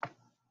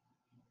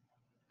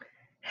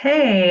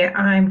Hey,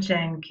 I'm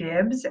Jen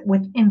Gibbs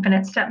with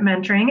Infinite Step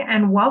Mentoring,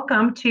 and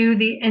welcome to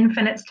the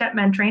Infinite Step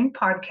Mentoring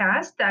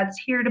podcast that's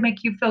here to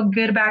make you feel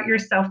good about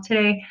yourself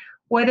today,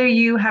 whether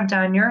you have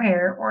done your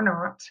hair or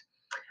not.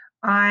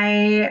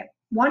 I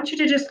want you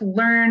to just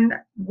learn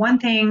one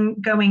thing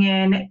going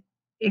in.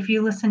 If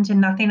you listen to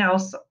nothing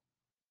else,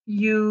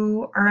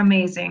 you are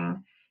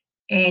amazing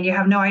and you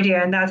have no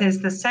idea. And that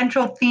is the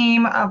central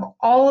theme of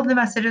all of the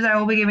messages I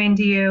will be giving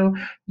to you.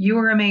 You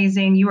are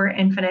amazing, you are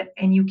infinite,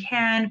 and you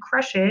can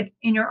crush it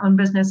in your own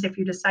business if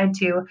you decide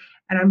to.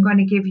 And I'm going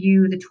to give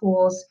you the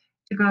tools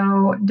to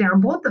go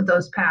down both of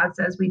those paths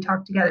as we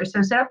talk together.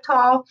 So sit up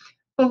tall,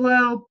 put a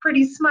little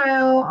pretty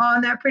smile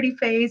on that pretty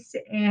face,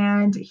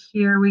 and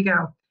here we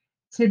go.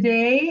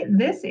 Today,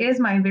 this is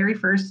my very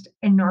first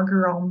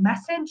inaugural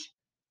message,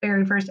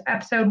 very first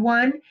episode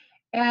one,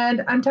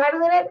 and I'm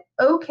titling it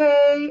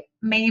Okay,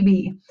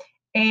 Maybe.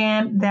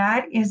 And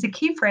that is a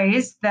key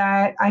phrase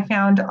that I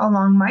found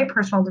along my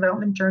personal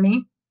development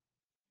journey.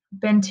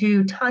 Been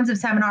to tons of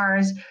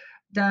seminars,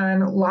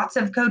 done lots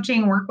of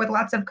coaching, work with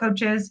lots of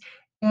coaches.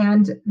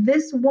 And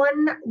this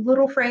one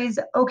little phrase,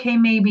 okay,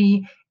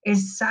 maybe,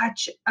 is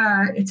such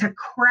it's a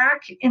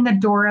crack in the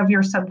door of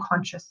your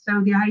subconscious.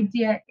 So the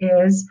idea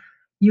is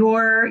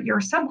your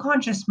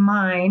subconscious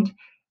mind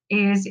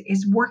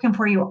is working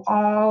for you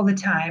all the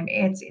time.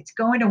 It's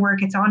going to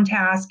work, it's on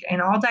task, and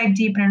I'll dive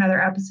deep in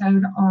another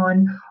episode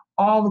on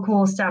all the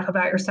cool stuff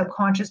about your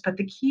subconscious. But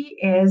the key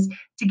is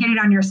to get it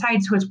on your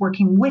side so it's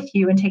working with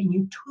you and taking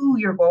you to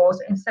your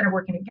goals instead of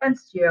working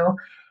against you.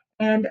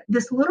 And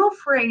this little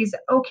phrase,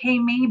 okay,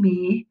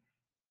 maybe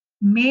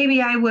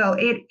I will,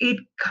 it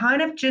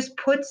kind of just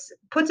puts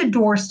a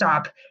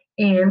doorstop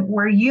in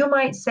where you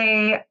might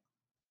say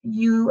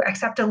you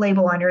accept a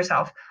label on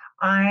yourself.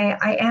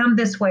 I am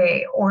this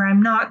way or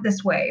I'm not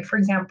this way. For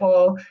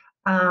example,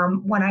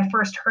 when I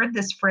first heard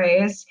this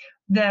phrase,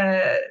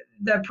 the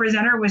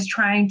presenter was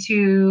trying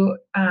to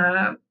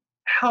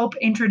help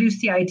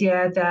introduce the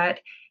idea that,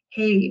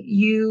 hey,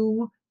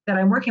 you that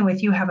I'm working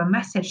with, you have a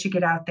message to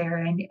get out there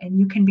and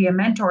you can be a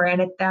mentor.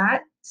 And at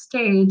that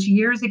stage,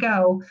 years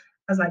ago,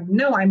 I was like,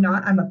 no, I'm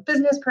not. I'm a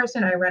business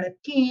person. I run a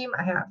team.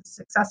 I have a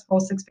successful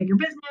six-figure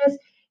business.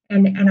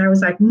 And I was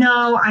like,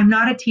 no, I'm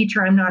not a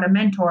teacher. I'm not a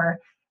mentor.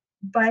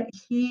 But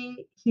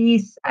he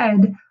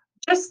said,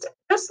 just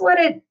let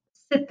it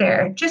sit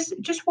there.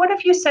 Just what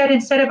if you said,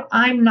 instead of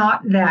I'm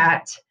not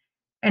that,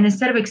 and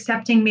instead of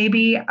accepting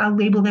maybe a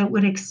label that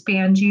would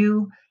expand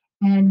you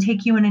and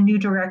take you in a new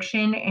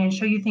direction and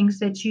show you things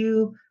that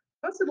you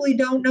possibly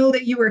don't know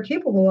that you are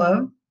capable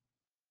of,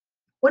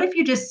 what if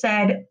you just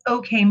said,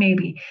 okay,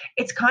 maybe?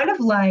 It's kind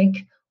of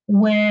like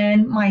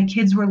when my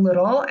kids were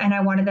little and I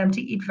wanted them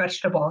to eat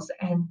vegetables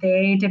and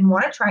they didn't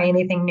want to try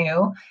anything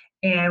new.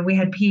 And we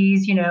had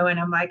peas, and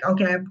I'm like,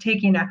 okay, I'm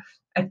taking a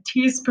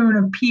teaspoon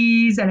of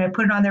peas and I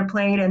put it on their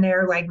plate and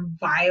they're like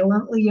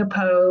violently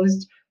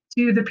opposed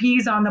to the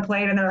peas on the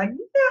plate. And they're like,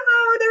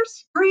 no, they're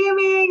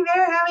screaming,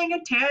 they're having a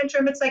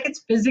tantrum. It's like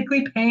it's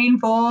physically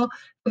painful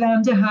for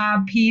them to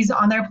have peas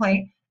on their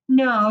plate.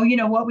 No,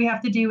 what we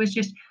have to do is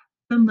just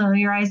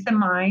familiarize the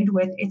mind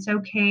with it's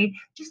okay,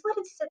 just let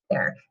it sit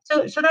there.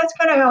 So that's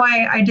kind of how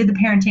I did the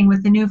parenting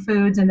with the new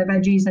foods and the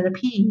veggies and the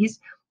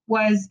peas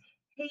was,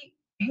 hey,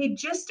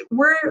 just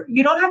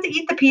you don't have to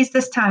eat the peas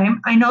this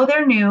time. I know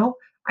they're new.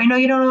 I know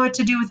you don't know what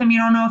to do with them. You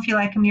don't know if you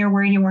like them. You're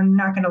worried you are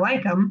not going to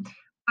like them.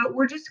 But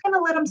we're just going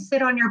to let them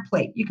sit on your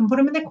plate. You can put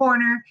them in the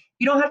corner.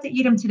 You don't have to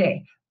eat them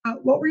today.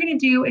 What we're going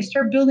to do is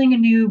start building a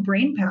new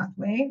brain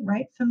pathway,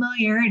 right?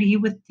 Familiarity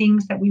with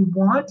things that we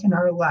want in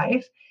our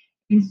life.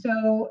 And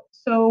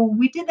so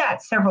we did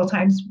that several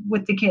times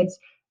with the kids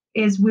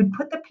is we'd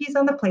put the peas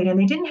on the plate and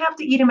they didn't have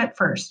to eat them at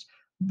first,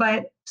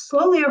 but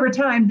slowly over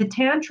time the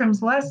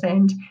tantrums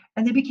lessened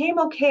and they became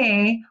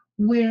okay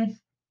with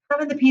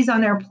having the peas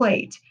on their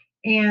plate.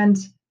 And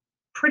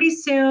pretty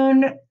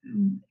soon,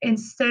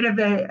 instead of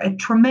a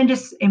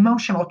tremendous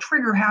emotional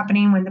trigger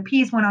happening when the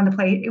peas went on the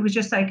plate, it was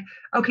just like,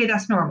 okay,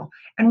 that's normal.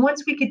 And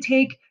once we could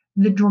take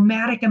the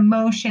dramatic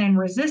emotion and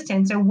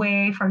resistance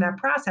away from that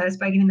process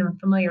by getting them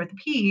familiar with the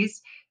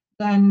peas,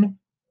 then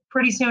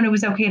pretty soon it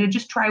was okay to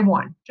just try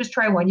one. Just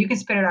try one. You can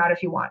spit it out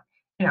if you want,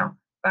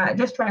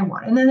 just try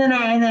one. And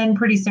then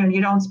pretty soon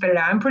you don't spit it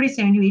out. And pretty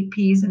soon you eat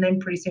peas, and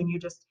then pretty soon you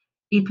just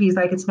eat peas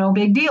like it's no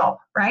big deal,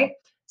 right?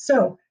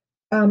 So,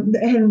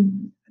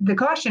 and the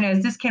caution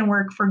is this can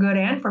work for good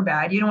and for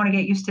bad. You don't want to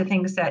get used to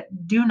things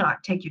that do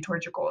not take you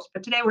towards your goals.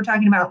 But today we're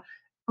talking about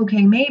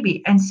okay,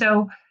 maybe. And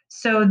so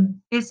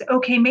this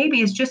okay, maybe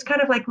is just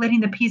kind of like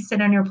letting the peas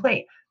sit on your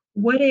plate.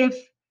 What if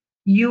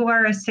you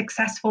are a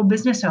successful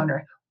business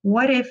owner?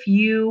 What if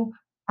you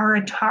are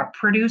a top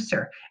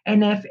producer?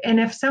 And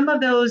if some of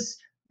those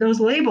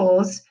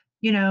labels,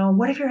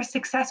 what if you're a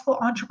successful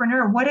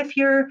entrepreneur? What if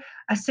you're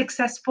a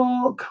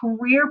successful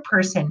career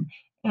person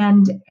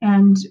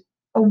and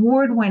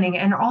award winning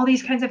and all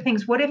these kinds of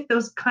things? What if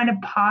those kind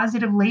of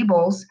positive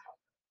labels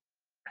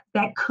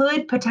that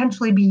could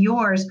potentially be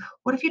yours,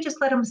 what if you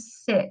just let them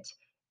sit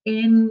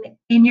in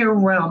your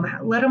realm?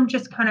 Let them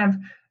just kind of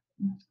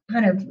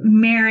kind of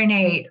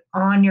marinate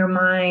on your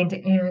mind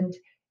and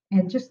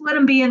just let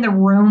them be in the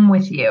room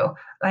with you.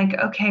 Like,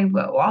 okay,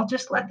 well, I'll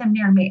just let them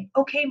near me.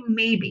 Okay,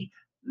 maybe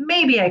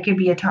I could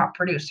be a top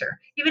producer,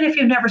 even if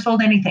you've never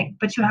sold anything,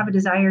 but you have a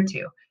desire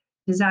to.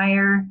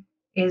 Desire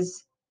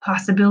is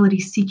possibility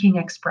seeking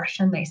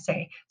expression, they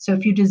say. So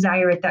if you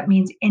desire it, that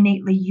means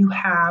innately you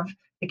have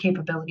the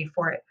capability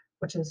for it,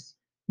 which is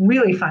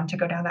really fun to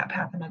go down that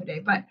path another day.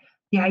 But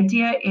the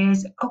idea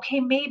is, okay,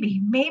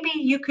 maybe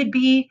you could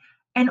be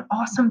an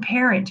awesome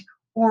parent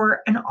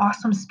or an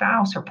awesome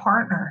spouse or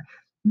partner.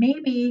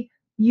 Maybe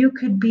you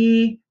could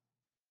be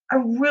a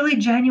really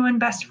genuine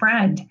best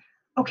friend.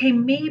 Okay,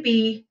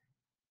 maybe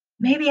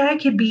I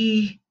could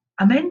be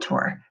a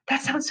mentor.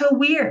 That sounds so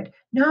weird.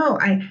 No,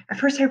 I at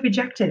first I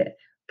rejected it,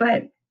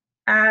 but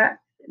uh,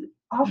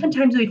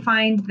 oftentimes we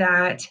find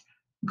that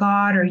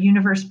God or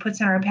universe puts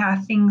in our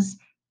path things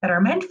that are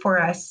meant for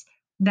us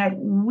that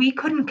we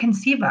couldn't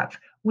conceive of.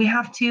 We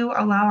have to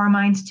allow our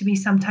minds to be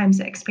sometimes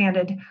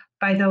expanded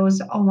by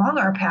those along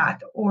our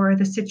path or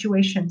the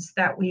situations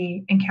that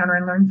we encounter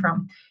and learn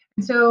from.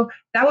 And so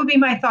that would be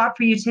my thought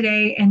for you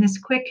today in this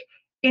quick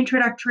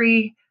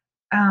introductory,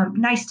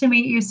 nice to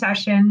meet you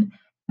session.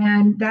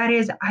 And that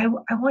is, I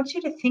want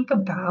you to think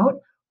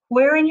about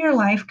where in your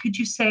life could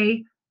you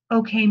say,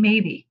 okay,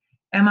 maybe.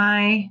 Am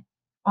I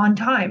on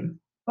time?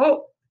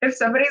 Oh, if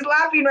somebody's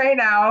laughing right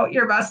now,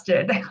 you're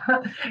busted.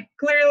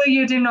 Clearly,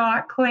 you do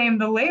not claim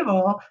the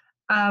label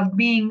of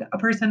being a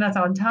person that's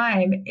on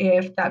time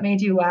if that made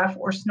you laugh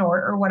or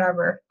snort or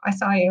whatever. I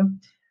saw you.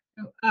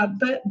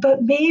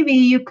 But maybe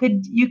you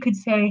could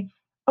say,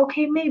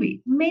 okay,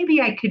 maybe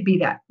I could be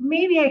that.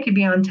 Maybe I could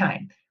be on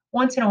time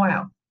once in a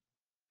while.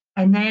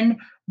 And then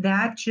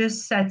that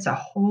just sets a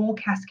whole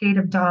cascade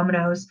of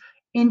dominoes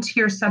into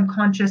your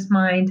subconscious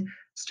mind,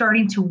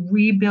 starting to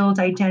rebuild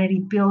identity,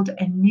 build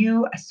a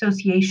new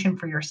association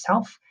for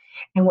yourself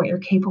and what you're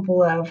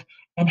capable of,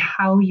 and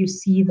how you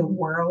see the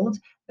world,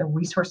 the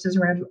resources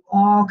around you,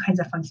 all kinds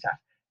of fun stuff.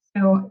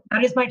 So,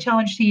 that is my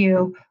challenge to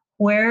you.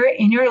 Where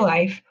in your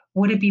life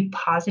would it be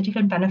positive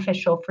and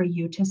beneficial for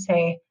you to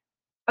say,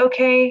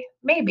 okay,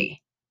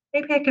 maybe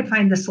I could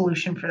find the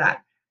solution for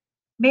that?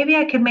 Maybe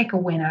I could make a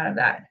win out of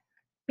that.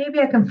 Maybe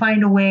I can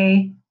find a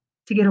way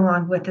to get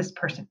along with this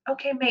person.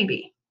 Okay,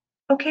 maybe.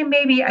 Okay,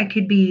 maybe I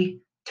could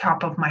be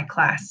top of my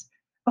class.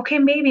 Okay,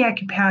 maybe I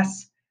could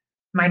pass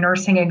my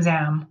nursing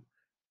exam.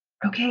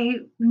 Okay,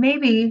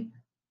 maybe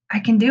I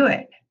can do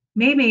it.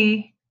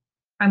 Maybe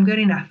I'm good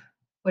enough,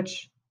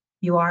 which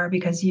you are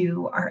because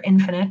you are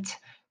infinite.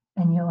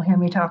 And you'll hear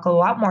me talk a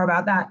lot more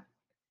about that.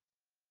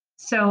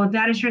 So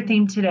that is your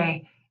theme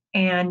today.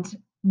 And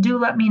do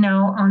let me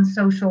know on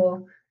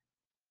social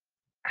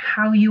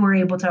how you were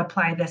able to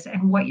apply this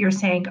and what you're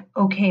saying,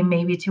 okay,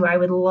 maybe to. I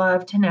would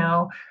love to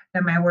know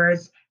that my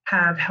words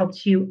have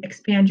helped you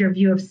expand your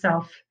view of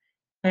self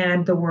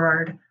and the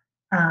word,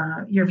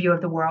 your view of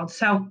the world.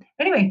 So,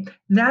 anyway,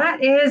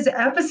 that is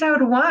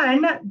episode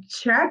 1.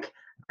 Check.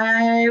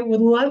 I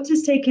would love to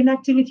stay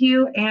connected with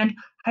you. And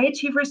high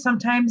achievers,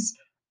 sometimes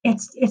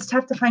it's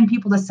tough to find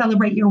people to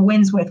celebrate your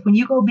wins with. When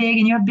you go big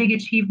and you have big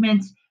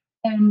achievements,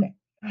 and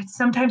it's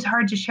sometimes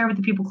hard to share with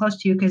the people close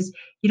to you because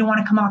you don't want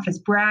to come off as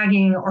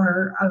bragging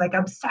or like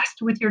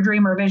obsessed with your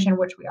dream or vision,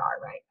 which we are,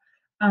 right?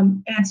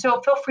 And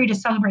so feel free to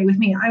celebrate with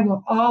me. I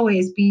will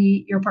always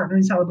be your partner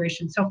in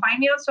celebration. So find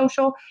me on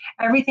social.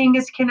 Everything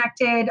is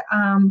connected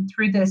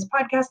through this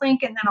podcast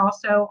link and then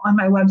also on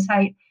my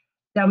website,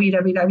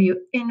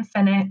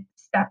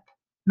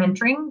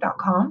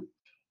 www.infinitestepmentoring.com.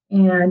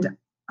 And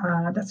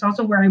that's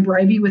also where I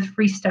bribe you with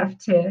free stuff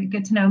to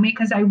get to know me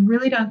because I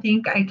really don't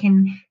think I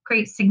can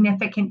create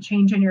significant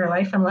change in your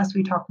life unless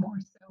we talk more.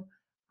 So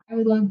I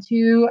would love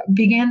to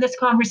begin this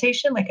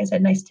conversation. Like I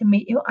said, nice to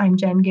meet you. I'm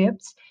Jen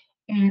Gibbs,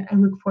 and I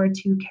look forward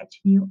to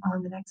catching you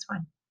on the next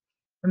one.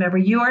 Remember,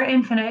 you are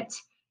infinite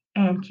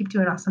and keep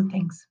doing awesome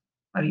things.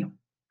 Love you.